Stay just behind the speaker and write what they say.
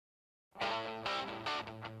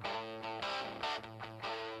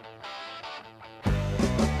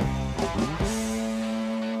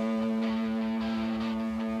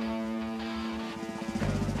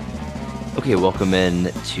Okay, welcome in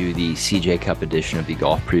to the CJ Cup edition of the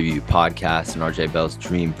Golf Preview Podcast and RJ Bell's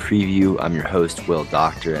Dream Preview. I'm your host, Will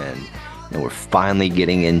Doctor, and we're finally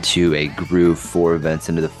getting into a groove for events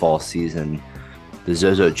into the fall season. The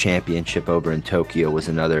Zozo Championship over in Tokyo was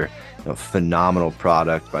another phenomenal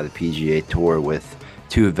product by the PGA Tour, with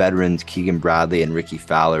two veterans, Keegan Bradley and Rickie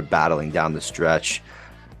Fowler, battling down the stretch.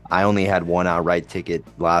 I only had one outright ticket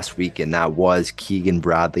last week, and that was Keegan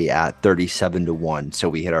Bradley at 37-1. So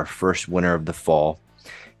we hit our first winner of the fall.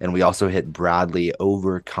 And we also hit Bradley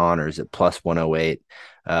over Connors at plus 108,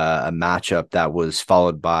 a matchup that was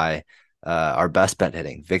followed by our best bet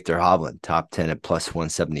hitting, Viktor Hovland, top 10 at plus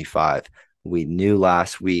 175. We knew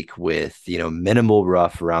last week with, minimal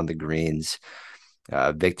rough around the greens,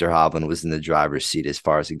 Viktor Hovland was in the driver's seat as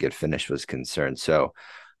far as a good finish was concerned. So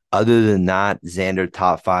other than that, Xander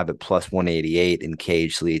top 5 at plus 188 and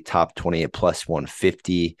Cage Lee top 20 at plus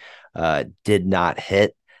 150 did not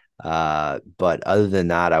hit. But other than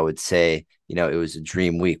that, I would say, it was a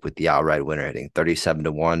dream week with the outright winner hitting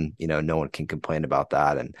 37-1. No one can complain about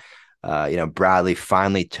that. And, Bradley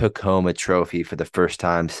finally took home a trophy for the first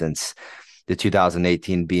time since the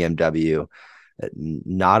 2018 BMW.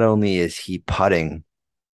 Not only is he putting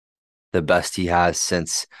the best he has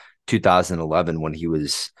since 2011 when he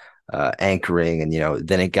was anchoring, and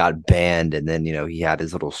then it got banned, and then he had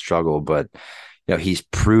his little struggle, but he's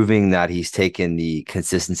proving that he's taken the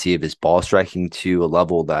consistency of his ball striking to a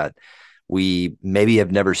level that we maybe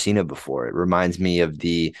have never seen it before. It reminds me of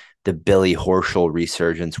the Billy Horschel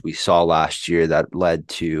resurgence we saw last year that led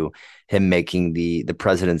to him making the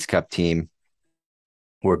President's Cup team,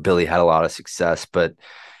 where Billy had a lot of success. But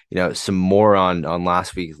some more on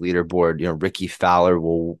last week's leaderboard. Rickie Fowler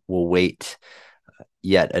will wait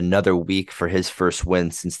yet another week for his first win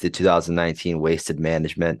since the 2019 Wasted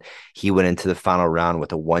Management. He went into the final round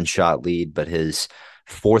with a one-shot lead, but his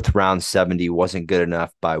fourth round 70 wasn't good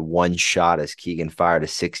enough by one shot as Keegan fired a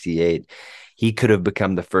 68. He could have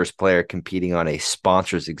become the first player competing on a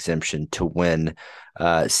sponsor's exemption to win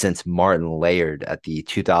since Martin Laird at the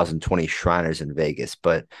 2020 Shriners in Vegas.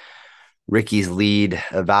 But Rickie's lead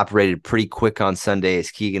evaporated pretty quick on Sunday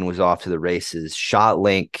as Keegan was off to the races.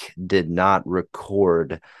 ShotLink did not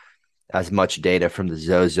record as much data from the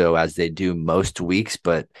Zozo as they do most weeks,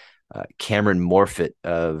 but Cameron Morfitt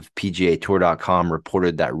of PGAtour.com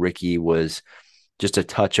reported that Rickie was just a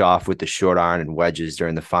touch off with the short iron and wedges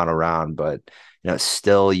during the final round. But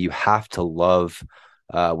still, you have to love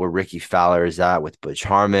where Rickie Fowler is at with Butch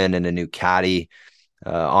Harmon and a new caddy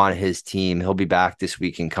on his team. He'll be back this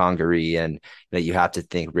week in Congaree, and you have to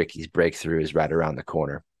think Rickie's breakthrough is right around the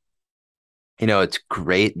corner. It's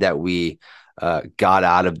great that we got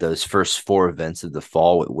out of those first four events of the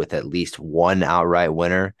fall with at least one outright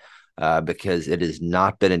winner, because it has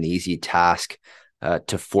not been an easy task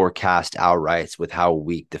to forecast outrights with how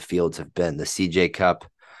weak the fields have been. The CJ Cup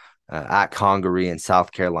at Congaree in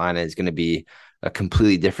South Carolina is going to be a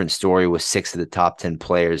completely different story with 6 of the top 10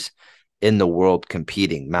 players in the world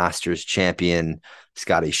competing. Masters champion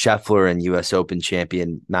Scotty Scheffler and U.S. Open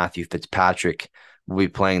champion Matthew Fitzpatrick will be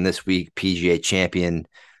playing this week. PGA champion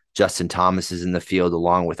Justin Thomas is in the field,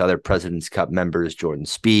 along with other President's Cup members Jordan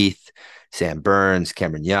Spieth, Sam Burns,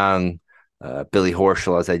 Cameron Young, Billy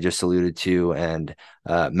Horschel, as I just alluded to, and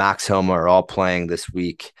Max Homa are all playing this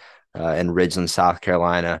week in Ridgeland, South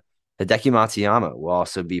Carolina. Hideki Matsuyama will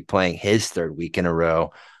also be playing his third week in a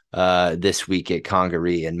row this week at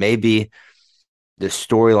Congaree. And maybe the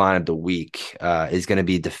storyline of the week is going to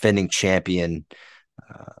be defending champion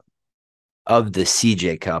of the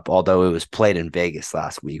CJ Cup, although it was played in Vegas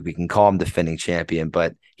last week. We can call him defending champion,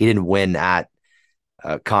 but he didn't win at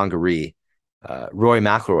Congaree. Rory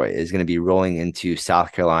McIlroy is going to be rolling into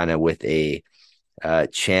South Carolina with a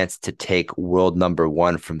chance to take world number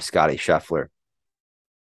 1 from Scotty Scheffler.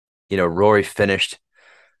 Rory finished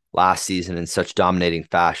last season in such dominating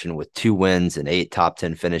fashion with 2 wins and 8 top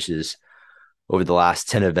 10 finishes over the last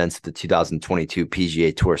 10 events of the 2022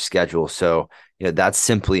 PGA Tour schedule. So, that's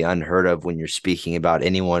simply unheard of when you're speaking about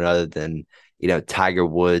anyone other than, Tiger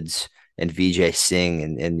Woods and Vijay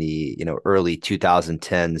Singh in the, early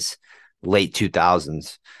 2010s, late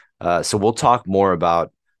 2000s. So we'll talk more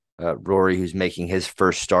about Rory, who's making his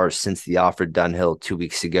first start since the Alfred Dunhill 2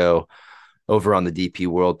 weeks ago over on the DP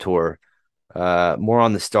World Tour. More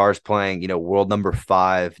on the stars playing. World number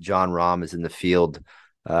 5, Jon Rahm, is in the field,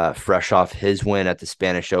 fresh off his win at the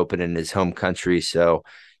Spanish Open in his home country. So,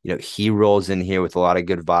 he rolls in here with a lot of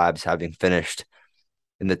good vibes, having finished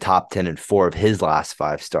in the top 10 in 4 of his last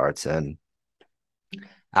 5 starts. And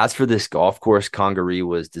as for this golf course, Congaree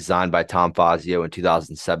was designed by Tom Fazio in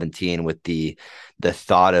 2017 with the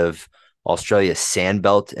thought of Australia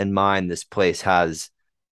Sandbelt in mind. This place has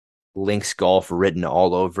links golf written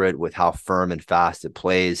all over it with how firm and fast it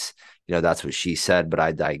plays. That's what she said, but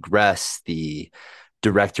I digress. The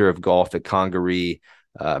director of golf at Congaree,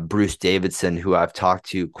 Bruce Davidson, who I've talked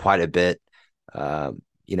to quite a bit,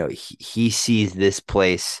 he sees this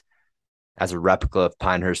place as a replica of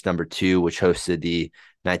Pinehurst number 2, which hosted the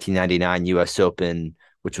 1999 U.S. Open,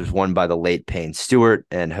 which was won by the late Payne Stewart,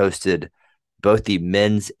 and hosted both the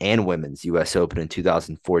men's and women's U.S. Open in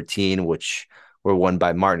 2014, which were won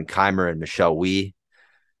by Martin Kaymer and Michelle Wie.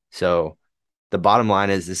 So the bottom line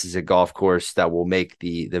is this is a golf course that will make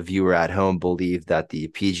the viewer at home believe that the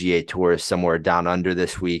PGA Tour is somewhere down under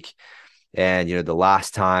this week. And, the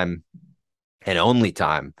last time and only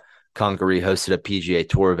time Congaree hosted a PGA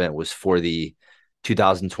Tour event was for the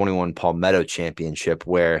 2021 Palmetto Championship,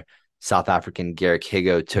 where South African Garrick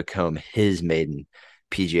Higgo took home his maiden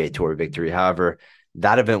PGA Tour victory. However,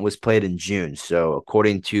 that event was played in June. So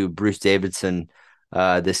according to Bruce Davidson,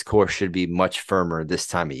 this course should be much firmer this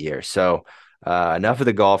time of year. So enough of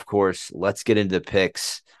the golf course. Let's get into the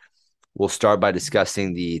picks. We'll start by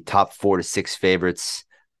discussing the top 4 to 6 favorites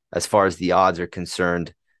as far as the odds are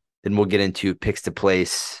concerned. Then we'll get into picks to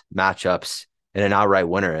place, matchups, and an outright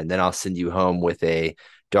winner. And then I'll send you home with a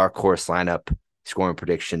dark horse lineup, scoring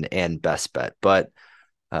prediction, and best bet. But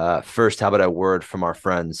first, how about a word from our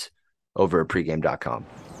friends over at pregame.com?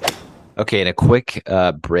 Okay, and a quick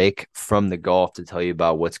break from the golf to tell you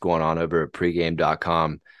about what's going on over at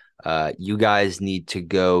pregame.com. You guys need to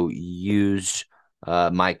go use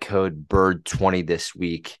my code BIRD20 this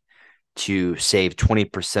week to save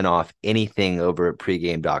 20% off anything over at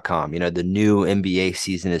pregame.com. The new NBA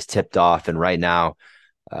season is tipped off, and right now,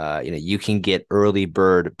 you can get early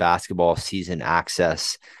bird basketball season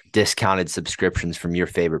access, discounted subscriptions from your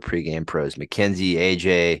favorite pregame pros, Mackenzie,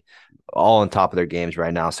 AJ, all on top of their games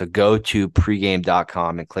right now. So go to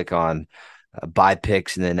pregame.com and click on buy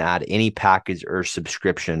picks, and then add any package or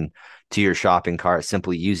subscription to your shopping cart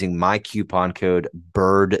simply using my coupon code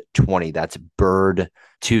BIRD20. That's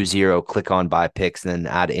BIRD20. Click on buy picks, and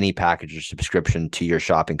then add any package or subscription to your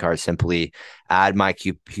shopping cart. Simply add my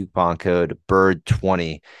coupon code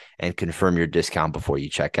BIRD20 and confirm your discount before you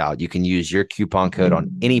check out. You can use your coupon code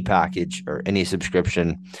on any package or any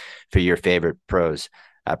subscription for your favorite pros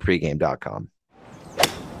at pregame.com.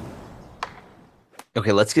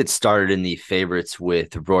 Okay, let's get started in the favorites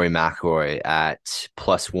with Rory McIlroy at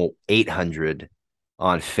plus 800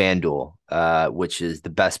 on FanDuel, which is the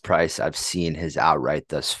best price I've seen his outright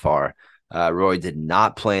thus far. Rory did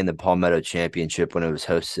not play in the Palmetto Championship when it was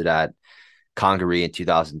hosted at Congaree in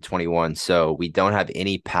 2021, so we don't have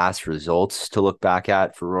any past results to look back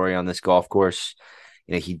at for Rory on this golf course.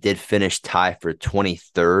 He did finish tied for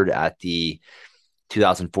 23rd at the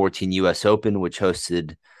 2014 U.S. Open, which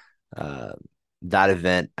hosted that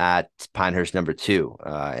event at Pinehurst number 2.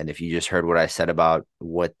 And if you just heard what I said about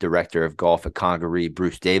what director of golf at Congaree,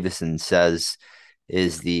 Bruce Davison, says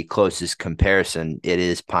is the closest comparison, it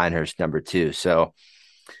is Pinehurst number 2. So,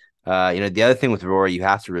 the other thing with Rory, you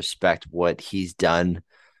have to respect what he's done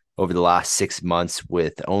over the last 6 months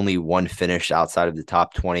with only one finish outside of the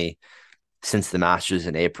top 20 since the Masters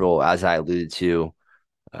in April. As I alluded to,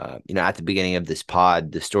 at the beginning of this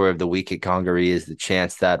pod, the story of the week at Congaree is the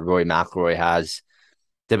chance that Rory McIlroy has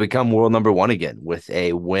to become world number 1 again with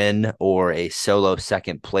a win or a solo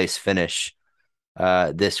second place finish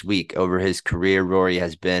this week. Over his career, Rory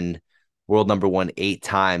has been world number 1 8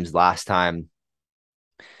 times, last time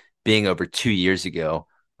being over 2 years ago,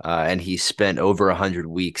 and he's spent over 100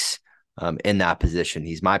 weeks in that position.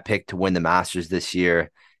 He's my pick to win the Masters this year,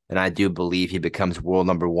 and I do believe he becomes world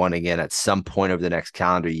number 1 again at some point over the next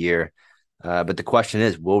calendar year. But the question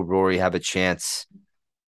is, will Rory have a chance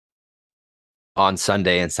on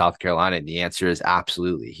Sunday in South Carolina? And the answer is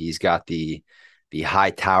absolutely. He's got the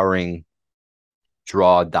high towering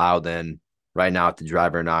draw dialed in right now at the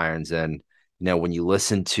driver and irons. And, when you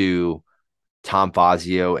listen to Tom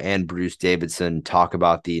Fazio and Bruce Davidson talk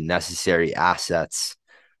about the necessary assets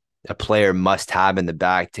a player must have in the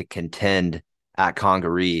bag to contend at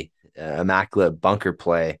Congaree, immaculate bunker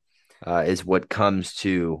play is what comes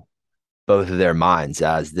to both of their minds,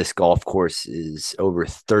 as this golf course is over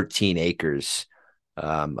 13 acres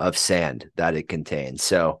of sand that it contains.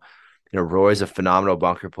 So, Roy's a phenomenal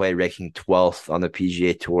bunker play, ranking 12th on the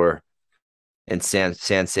PGA Tour in sand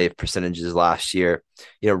safe percentages last year.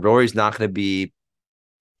 Rory's not going to be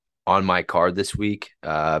on my card this week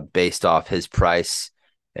based off his price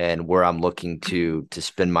and where I'm looking to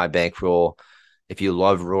spend my bankroll. If you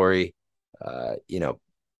love Rory,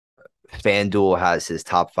 FanDuel has his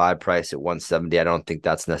top 5 price at 170. I don't think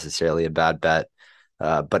that's necessarily a bad bet.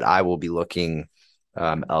 but I will be looking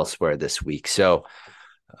elsewhere this week. So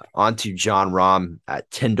on to Jon Rahm at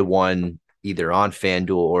 10-1, either on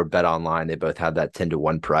FanDuel or Bet Online. They both have that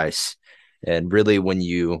 10-1 price. And really, when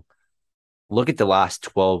you look at the last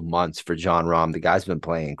 12 months for Jon Rahm, the guy's been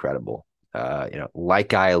playing incredible.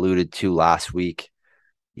 Like I alluded to last week,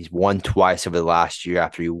 he's won twice over the last year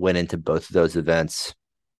after he went into both of those events,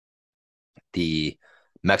 the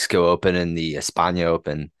Mexico Open and the España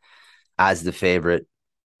Open, as the favorite.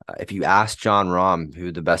 If you ask Jon Rahm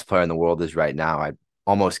who the best player in the world is right now, I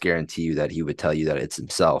almost guarantee you that he would tell you that it's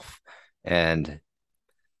himself. And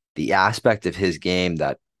the aspect of his game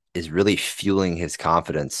that is really fueling his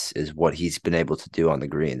confidence is what he's been able to do on the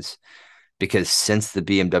greens. Because since the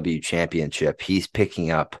BMW Championship, he's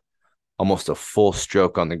picking up almost a full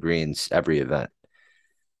stroke on the greens every event.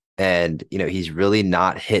 And, he's really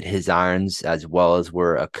not hit his irons as well as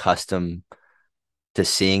we're accustomed to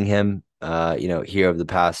seeing him, here over the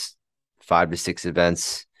past 5 to 6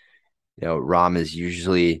 events. Rahm is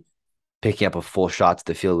usually picking up a full shot to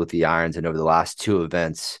the field with the irons. And over the last 2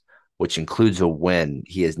 events, which includes a win,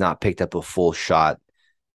 he has not picked up a full shot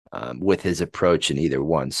with his approach in either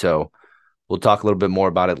one. So we'll talk a little bit more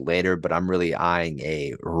about it later, but I'm really eyeing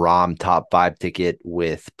a Rahm top 5 ticket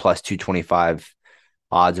with plus 225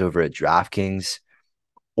 odds over at DraftKings,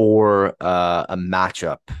 or a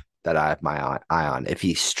matchup that I have my eye on. If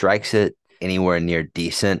he strikes it anywhere near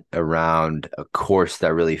decent around a course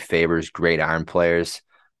that really favors great iron players,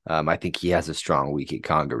 I think he has a strong week at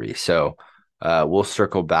Congaree. So we'll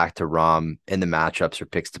circle back to Rahm in the matchups or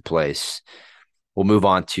picks to place. We'll move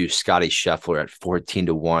on to Scotty Scheffler at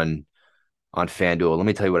 14-1 on FanDuel. Let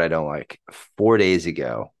me tell you what I don't like. 4 days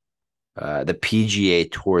ago, the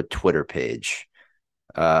PGA Tour Twitter page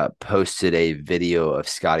posted a video of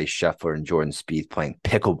Scotty Scheffler and Jordan Spieth playing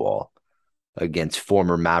pickleball against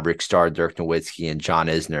former Maverick star Dirk Nowitzki and John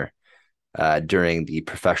Isner during the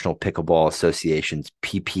Professional Pickleball Association's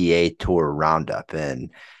PPA Tour Roundup.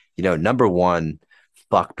 And, number one,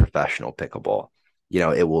 fuck professional pickleball.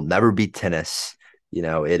 It will never be tennis.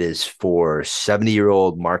 It is for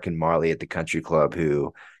 70-year-old Mark and Marley at the country club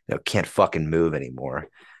who, can't fucking move anymore.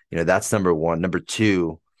 That's number one. Number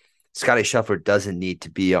two, Scotty Scheffler doesn't need to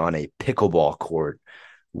be on a pickleball court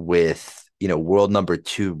with, world number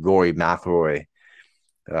 2 Rory McIlroy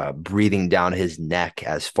breathing down his neck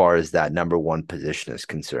as far as that number 1 position is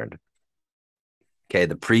concerned. Okay,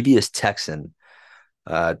 the previous Texan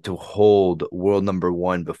to hold world number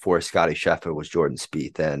 1 before Scotty Scheffler was Jordan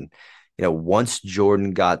Spieth. And, once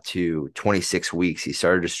Jordan got to 26 weeks, he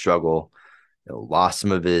started to struggle, lost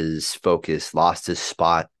some of his focus, lost his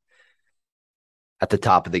spot at the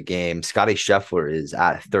top of the game. Scotty Scheffler is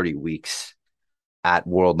at 30 weeks at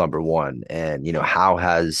world number 1. And, how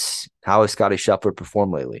has Scotty Scheffler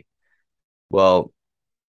performed lately? Well,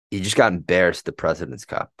 he just got embarrassed at the President's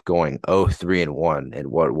Cup, going 0-3-1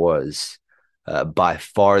 in what was by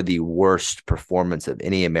far the worst performance of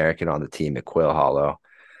any American on the team at Quail Hollow.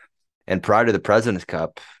 And prior to the President's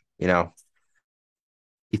Cup, he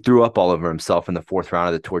threw up all over himself in the 4th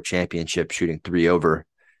round of the Tour Championship, shooting 3 over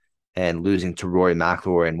and losing to Rory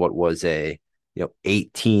McIlroy in what was a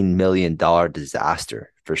 $18 million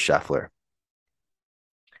disaster for Scheffler.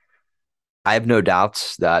 I have no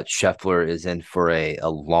doubts that Scheffler is in for a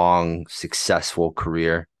long, successful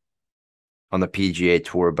career on the PGA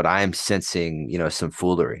Tour, but I am sensing, some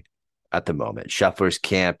foolery at the moment. Scheffler's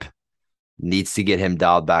camp needs to get him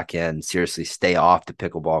dialed back in. Seriously, stay off the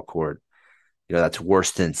pickleball court. That's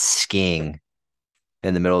worse than skiing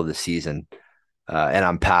in the middle of the season. And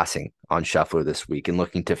I'm passing on Scheffler this week and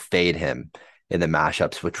looking to fade him in the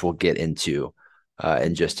mashups, which we'll get into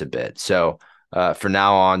in just a bit. So for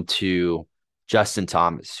now on to Justin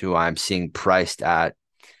Thomas, who I'm seeing priced at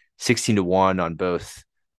 16-1 on both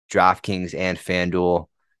DraftKings and FanDuel.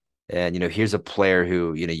 And, here's a player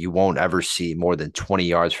who, you won't ever see more than 20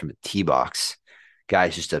 yards from a tee box.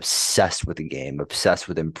 Guy's just obsessed with the game, obsessed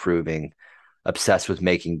with improving, obsessed with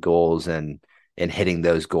making goals and hitting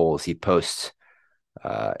those goals. He posts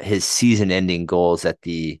his season-ending goals at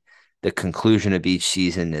the conclusion of each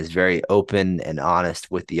season, is very open and honest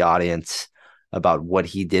with the audience about what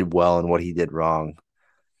he did well and what he did wrong.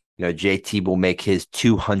 JT will make his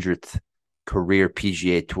 200th career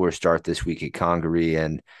PGA Tour start this week at Congaree,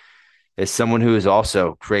 and is someone who is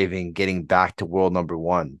also craving getting back to world number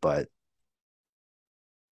 1. But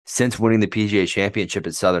since winning the PGA Championship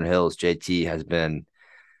at Southern Hills, JT has been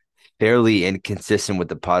fairly inconsistent with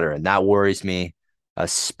the putter, and that worries me,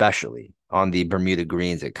 especially on the Bermuda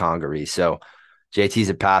greens at Congaree. So JT's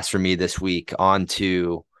a pass for me this week. On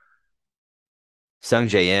to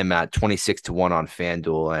Sungjae Im at 26-1 on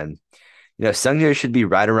FanDuel. And, Sungjae should be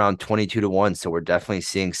right around 22-1. So we're definitely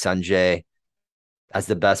seeing Sungjae as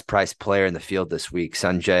the best priced player in the field this week.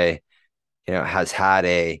 Sungjae, has had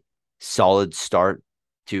a solid start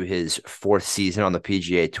to his fourth season on the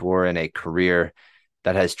PGA Tour and a career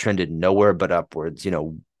that has trended nowhere but upwards.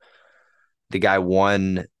 The guy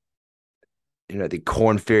won, the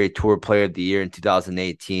Korn Ferry Tour Player of the Year in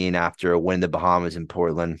 2018 after a win in the Bahamas in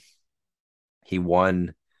Portland. He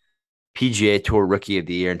won PGA Tour Rookie of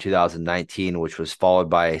the Year in 2019, which was followed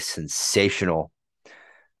by a sensational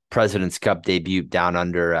President's Cup debut down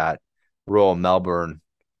under at Royal Melbourne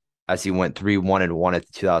as he went 3-1-1 at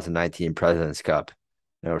the 2019 President's Cup.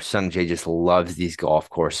 Sungjae just loves these golf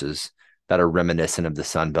courses that are reminiscent of the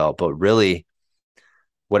Sun Belt. But really,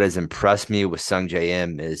 what has impressed me with Sungjae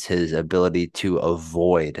Im is his ability to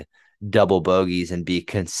avoid double bogeys and be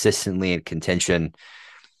consistently in contention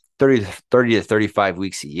 30 to 35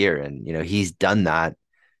 weeks a year. And, he's done that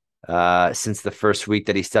since the first week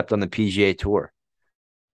that he stepped on the PGA Tour.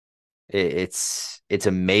 It's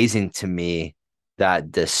amazing to me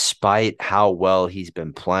that despite how well he's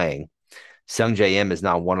been playing, Sungjae Im has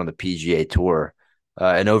not won on the PGA Tour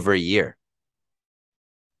in over a year,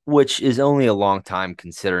 which is only a long time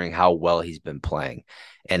considering how well he's been playing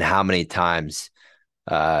and how many times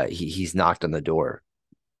he's knocked on the door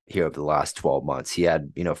here over the last 12 months. He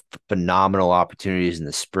had, phenomenal opportunities in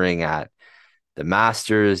the spring at the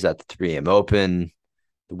Masters, at the 3M Open,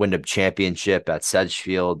 the Wyndham Championship at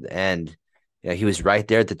Sedgefield, and he was right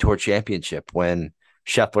there at the Tour Championship when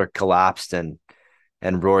Scheffler collapsed and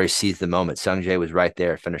Rory seized the moment. Sungjae was right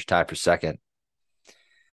there, finished tied for second.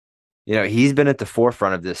 He's been at the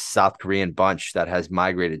forefront of this South Korean bunch that has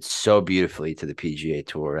migrated so beautifully to the PGA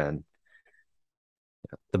Tour. And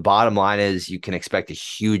the bottom line is you can expect a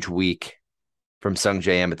huge week from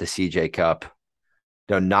Sungjae Im at the CJ Cup.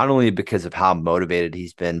 Not only because of how motivated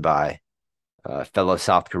he's been by fellow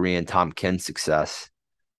South Korean Tom Kim's success,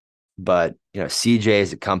 but CJ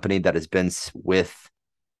is a company that has been with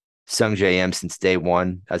Sungjae Im since day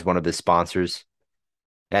one as one of his sponsors,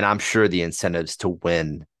 and I'm sure the incentives to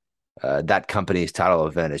win that company's title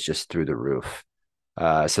event is just through the roof.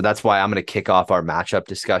 So that's why I'm going to kick off our matchup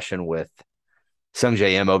discussion with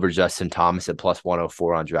Sungjae Im over Justin Thomas at plus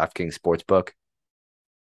 104 on DraftKings Sportsbook.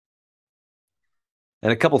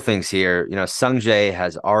 And a couple things here. Sungjae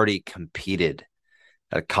has already competed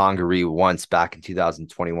at Congaree once back in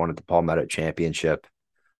 2021 at the Palmetto Championship,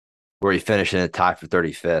 where he finished in a tie for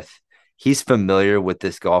 35th. He's familiar with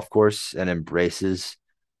this golf course and embraces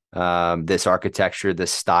this architecture,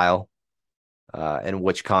 this style, and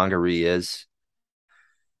which Congaree is.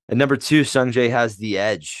 And number two, Sungjae has the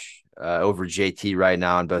edge over JT right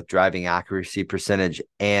now on both driving accuracy percentage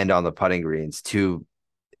and on the putting greens, two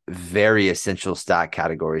very essential stat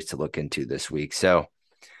categories to look into this week. So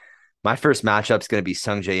my first matchup is going to be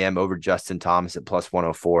Sungjae Im over Justin Thomas at plus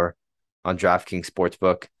 104 on DraftKings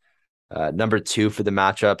Sportsbook. Number two for the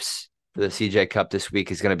matchups for the CJ Cup this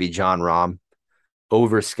week is going to be Jon Rahm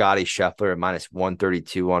over Scottie Scheffler at minus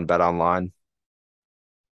 132 on BetOnline.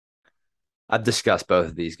 I've discussed both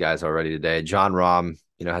of these guys already today. Jon Rahm,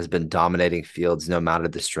 has been dominating fields no matter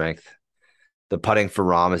the strength. The putting for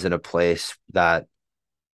Rahm is in a place that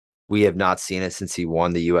we have not seen it since he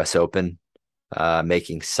won the U.S. Open,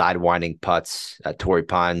 making sidewinding putts at Torrey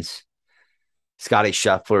Pines. Scottie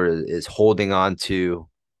Scheffler is holding on to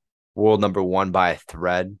world number one by a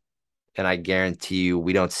thread, and I guarantee you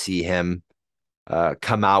we don't see him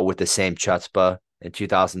come out with the same chutzpah in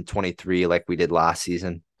 2023 like we did last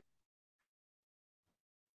season.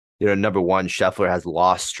 Number one, Scheffler has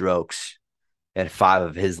lost strokes in 5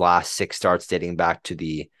 of his last 6 starts dating back to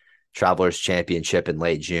the Travelers Championship in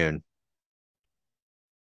late June.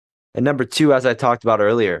 And number two, as I talked about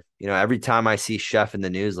earlier, every time I see Sheff in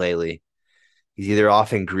the news lately, he's either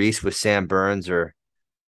off in Greece with Sam Burns or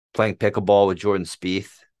playing pickleball with Jordan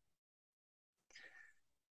Spieth.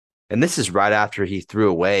 And this is right after he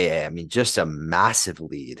threw away, just a massive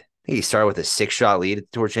lead. I think he started with a 6-shot lead at the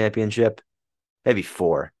Tour Championship, maybe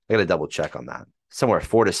 4. I got to double check on that. Somewhere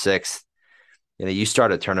 4 to 6. You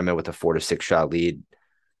start a tournament with a 4 to 6 shot lead.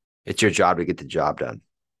 It's your job to get the job done.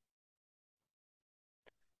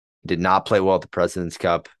 He did not play well at the President's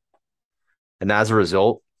Cup. And as a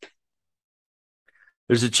result,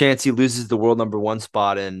 there's a chance he loses the world number one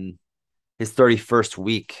spot in his 31st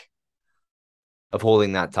week of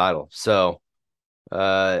holding that title. So,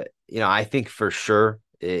 I think for sure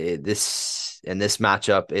in this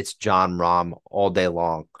matchup, it's Jon Rahm all day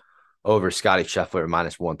long over Scottie Scheffler at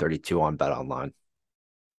minus 132 on BetOnline.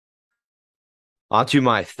 On to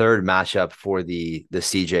my third matchup for the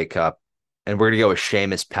CJ Cup, and we're going to go with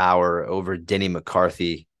Seamus Power over Denny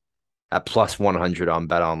McCarthy at plus 100 on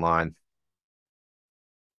Bet Online.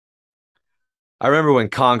 I remember when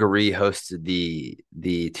Congaree hosted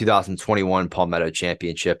the 2021 Palmetto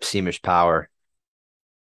Championship, Seamus Power,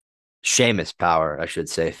 I should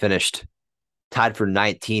say, finished tied for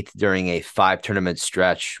 19th during a 5 tournament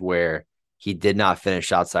stretch where he did not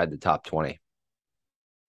finish outside the top 20.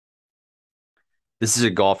 This is a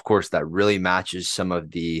golf course that really matches some of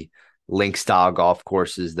the link style golf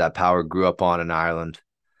courses that Power grew up on in Ireland.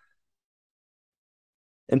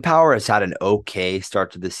 And Power has had an okay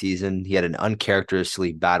start to the season. He had an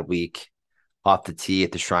uncharacteristically bad week off the tee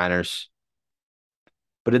at the Shriners.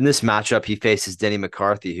 But in this matchup, he faces Denny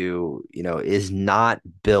McCarthy, who, is not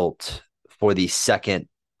built for the second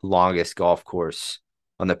longest golf course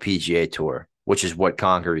on the PGA Tour, which is what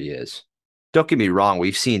Congaree is. Don't get me wrong,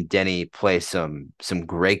 we've seen Denny play some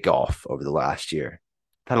great golf over the last year.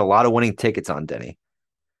 Had a lot of winning tickets on Denny,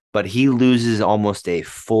 but he loses almost a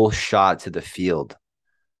full shot to the field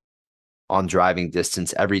on driving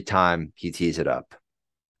distance every time he tees it up.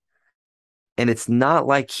 And it's not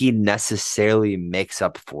like he necessarily makes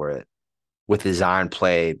up for it with his iron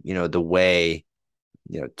play, the way,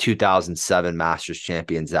 2007 Masters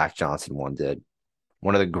champion Zach Johnson did.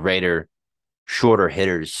 One of the greater, shorter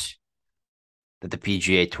hitters that the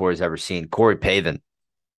PGA Tour has ever seen. Corey Pavin.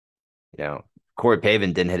 Corey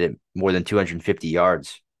Pavin didn't hit it more than 250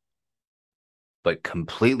 yards, but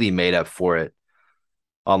completely made up for it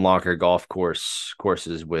on longer golf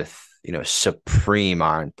courses with, supreme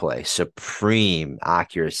iron play, supreme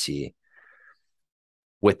accuracy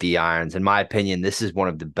with the irons. In my opinion, this is one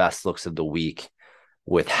of the best looks of the week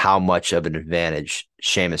with how much of an advantage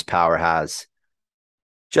Seamus Power has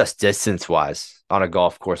just distance-wise on a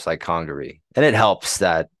golf course like Congaree. And it helps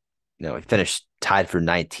that, he finished tied for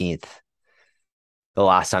 19th the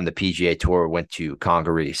last time the PGA Tour went to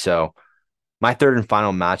Congaree. So my third and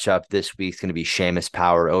final matchup this week is going to be Seamus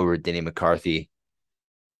Power over Denny McCarthy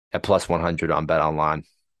at plus 100 on Bet Online.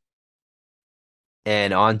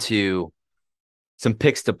 And on to some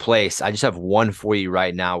picks to place. I just have one for you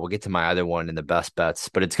right now. We'll get to my other one in the best bets,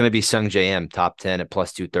 but it's going to be Sungjae Im top 10 at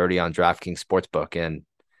plus 230 on DraftKings Sportsbook. And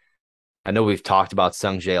I know we've talked about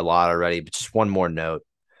Sungjae a lot already, but just one more note.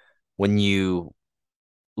 When you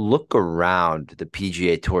look around the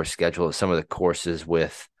PGA Tour schedule of some of the courses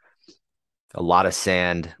with a lot of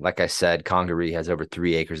sand, like I said, Congaree has over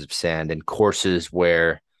 3 acres of sand, and courses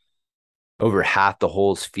where over half the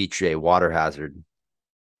holes feature a water hazard.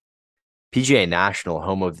 PGA National,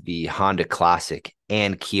 home of the Honda Classic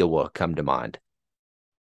and Kiawah, come to mind.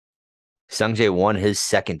 Sungjae won his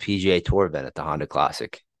second PGA Tour event at the Honda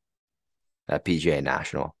Classic at PGA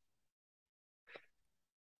National.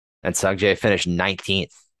 And Sungjae finished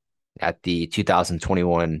 19th at the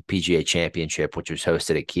 2021 PGA Championship, which was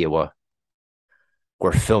hosted at Kiawah,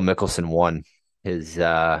 where Phil Mickelson won his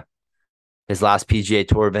last PGA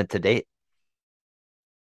Tour event to date.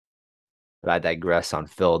 But I digress on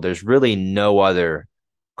Phil. There's really no other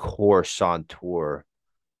course on tour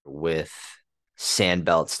with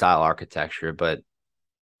sandbelt style architecture, but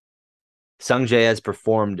Sungjae has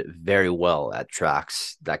performed very well at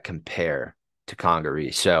tracks that compare to Congaree.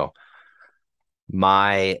 So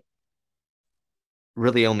my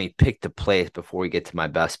really only pick to place before we get to my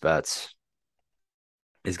best bets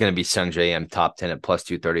is going to be Sungjae Im top 10 at plus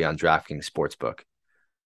 230 on DraftKings Sportsbook.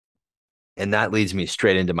 And that leads me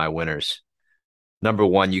straight into my winners. Number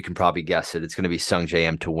one, you can probably guess it. It's going to be Sungjae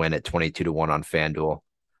Im to win at 22-1 on FanDuel.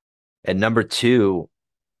 And number two,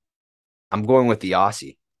 I'm going with the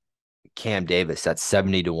Aussie, Cam Davis, at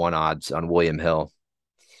 70-1 odds on William Hill.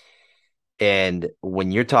 And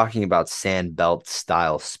when you're talking about sand belt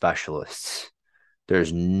style specialists,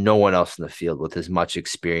 there's no one else in the field with as much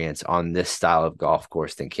experience on this style of golf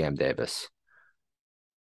course than Cam Davis.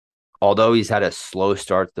 Although he's had a slow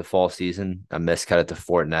start to the fall season, a miscut at the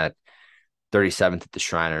Fortinet, 37th at the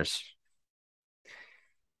Shriners,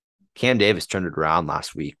 Cam Davis turned it around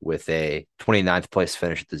last week with a 29th place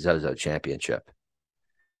finish at the Zozo Championship.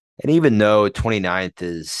 And even though 29th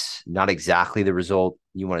is not exactly the result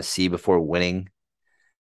you want to see before we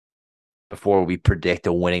predict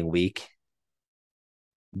a winning week,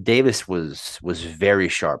 Davis was very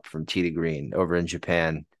sharp from tee to green over in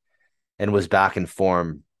Japan and was back in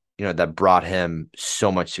form, that brought him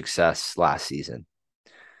so much success last season.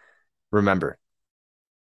 Remember,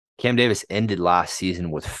 Cam Davis ended last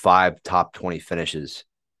season with 5 top 20 finishes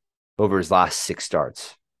over his last 6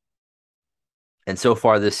 starts. And so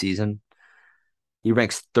far this season, he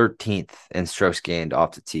ranks 13th in strokes gained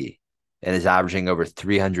off the tee and is averaging over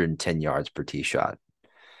 310 yards per tee shot.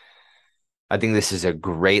 I think this is a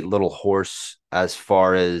great little horse as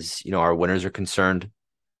far as, our winners are concerned.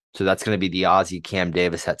 So that's going to be the Aussie Cam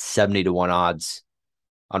Davis at 70-1 odds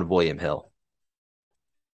on William Hill.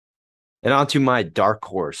 And on to my dark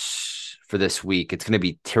horse for this week. It's going to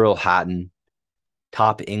be Tyrrell Hatton,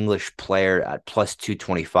 top English player at plus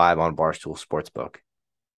 225 on Barstool Sportsbook.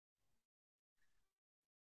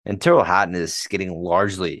 And Tyrrell Hatton is getting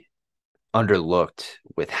largely underlooked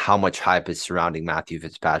with how much hype is surrounding Matthew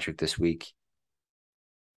Fitzpatrick this week.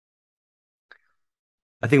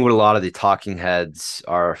 I think what a lot of the talking heads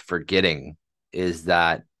are forgetting is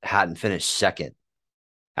that Hatton finished second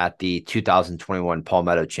at the 2021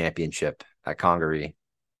 Palmetto Championship at Congaree.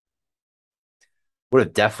 Would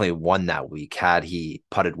have definitely won that week had he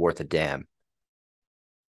putted worth a damn.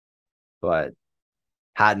 But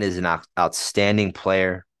Hatton is an outstanding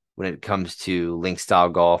player when it comes to link style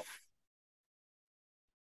golf.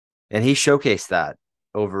 And he showcased that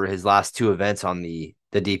over his last two events on the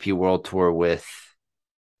DP World Tour with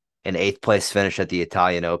an 8th place finish at the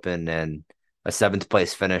Italian Open and a 7th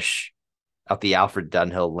place finish at the Alfred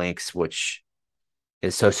Dunhill Links, which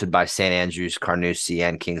is hosted by St. Andrews, Carnoustie,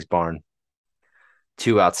 and Kingsbarn.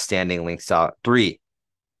 Three outstanding link style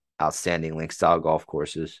golf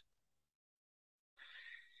courses.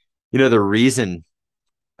 You know, another reason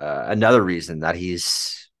that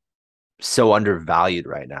he's so undervalued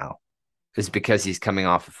right now is because he's coming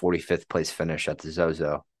off a 45th place finish at the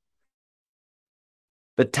Zozo.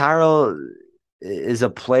 But Tyrrell is a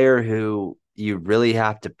player who you really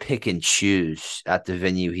have to pick and choose at the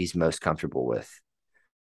venue he's most comfortable with.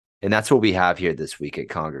 And that's what we have here this week at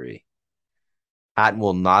Congaree. Hatton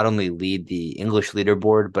will not only lead the English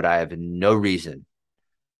leaderboard, but I have no reason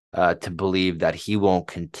to believe that he won't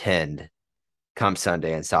contend come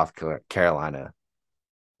Sunday in South Carolina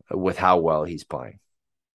with how well he's playing.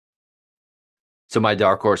 So my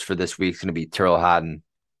dark horse for this week is going to be Tyrrell Hatton,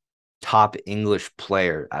 top English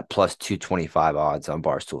player at plus 225 odds on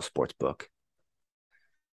Barstool Sportsbook.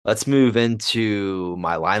 Let's move into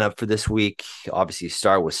my lineup for this week. Obviously,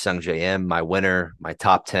 start with Sungjae Im, my winner, my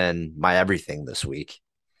top 10, my everything this week.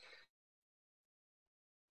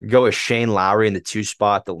 Go with Shane Lowry in the 2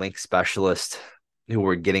 spot, the link specialist, who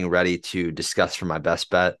we're getting ready to discuss for my best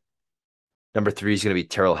bet. Number 3 is going to be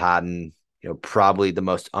Tyrrell Hatton, probably the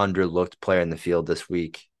most underlooked player in the field this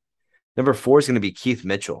week. Number 4 is going to be Keith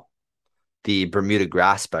Mitchell, the Bermuda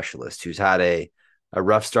grass specialist, who's had a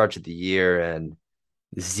rough start to the year and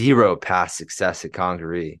zero past success at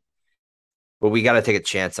Congaree. But we got to take a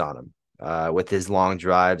chance on him with his long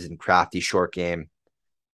drives and crafty short game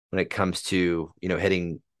when it comes to,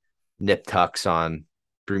 hitting nip tucks on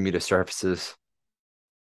Bermuda surfaces.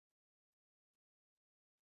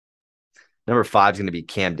 Number 5 is going to be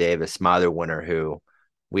Cam Davis, my other winner, who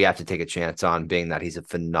we have to take a chance on, being that he's a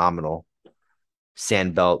phenomenal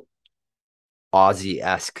Sandbelt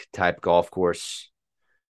Aussie-esque type golf course.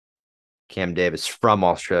 Cam Davis from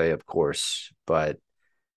Australia, of course, but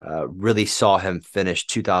really saw him finish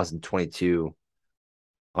 2022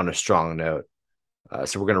 on a strong note.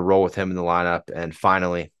 So we're going to roll with him in the lineup. And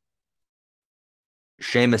finally,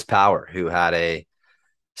 Seamus Power, who had a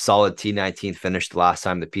solid T19 finish the last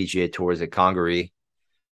time the PGA Tour was at Congaree.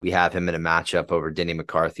 We have him in a matchup over Denny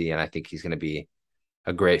McCarthy, and I think he's going to be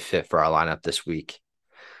a great fit for our lineup this week.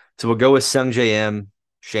 So we'll go with Sungjae Im,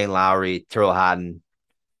 Shane Lowry, Tyrrell Hatton,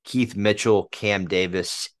 Keith Mitchell, Cam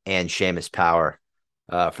Davis, and Seamus Power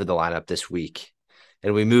for the lineup this week.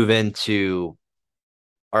 And we move into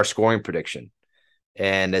our scoring prediction.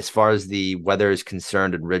 And as far as the weather is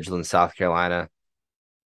concerned in Ridgeland, South Carolina,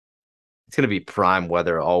 it's going to be prime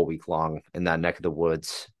weather all week long in that neck of the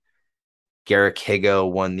woods. Garrick Higo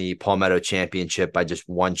won the Palmetto Championship by just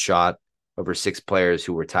 1 shot over 6 players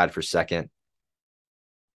who were tied for second.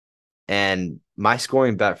 And my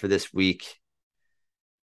scoring bet for this week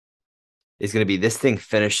is going to be this thing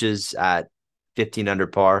finishes at 15 under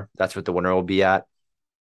par. That's what the winner will be at.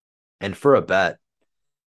 And for a bet,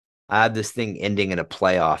 I have this thing ending in a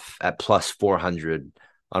playoff at plus 400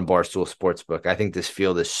 on Barstool Sportsbook. I think this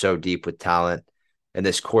field is so deep with talent, and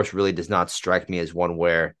this course really does not strike me as one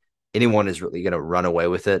where anyone is really going to run away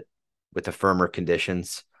with it with the firmer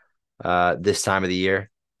conditions this time of the year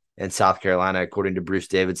in South Carolina, according to Bruce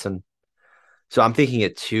Davidson. So I'm thinking a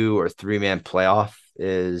 2 or 3 man playoff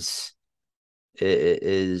is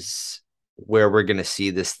where we're going to see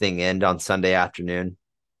this thing end on Sunday afternoon.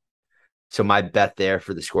 So my bet there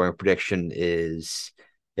for the scoring prediction is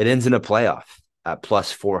it ends in a playoff at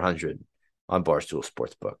plus 400 on Barstool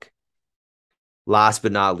Sportsbook. Last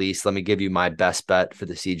but not least, let me give you my best bet for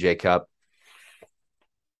the CJ Cup.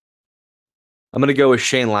 I'm going to go with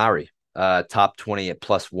Shane Lowry, top 20 at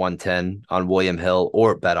plus 110 on William Hill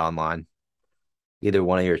or Bet Online. Either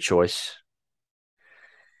one of your choice.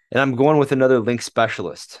 And I'm going with another link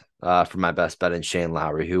specialist for my best bet in Shane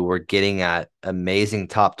Lowry, who we're getting at amazing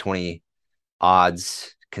top 20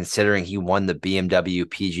 odds, considering he won the BMW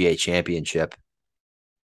PGA Championship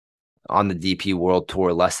on the DP World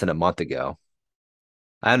Tour less than a month ago.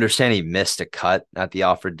 I understand he missed a cut at the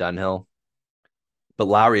Alfred Dunhill, but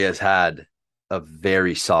Lowry has had a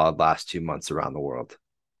very solid last 2 months around the world.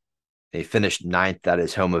 He finished ninth at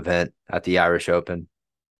his home event at the Irish Open.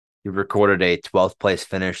 He recorded a 12th place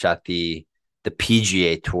finish at the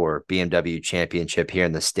PGA Tour BMW Championship here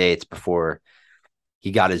in the States before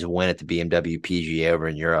he got his win at the BMW PGA over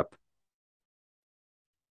in Europe.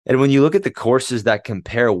 And when you look at the courses that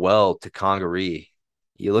compare well to Congaree,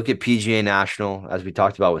 you look at PGA National, as we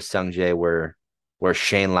talked about with Sungjae, where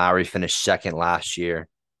Shane Lowry finished second last year.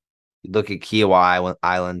 You look at Kiawah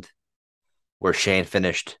Island, where Shane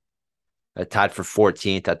finished tied for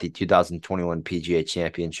 14th at the 2021 PGA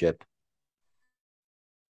Championship.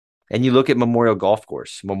 And you look at Memorial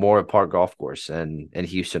Park Golf Course in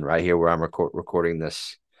Houston, right here where I'm recording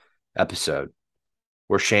this episode,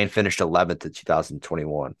 where Shane finished 11th in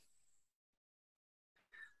 2021.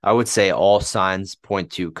 I would say all signs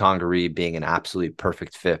point to Congaree being an absolutely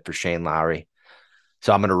perfect fit for Shane Lowry.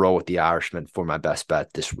 So I'm going to roll with the Irishman for my best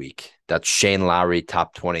bet this week. That's Shane Lowry,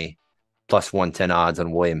 top 20, plus 110 odds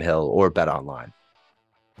on William Hill or Bet Online.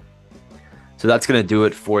 So that's going to do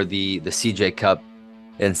it for the CJ Cup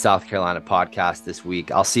in South Carolina podcast this week.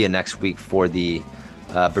 I'll see you next week for the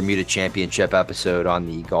Bermuda Championship episode on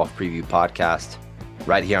the Golf Preview podcast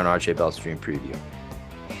right here on RJ Bell's Dream Preview.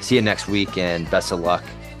 See you next week, and best of luck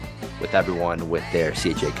with everyone with their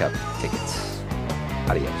CJ Cup tickets.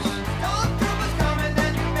 Adios.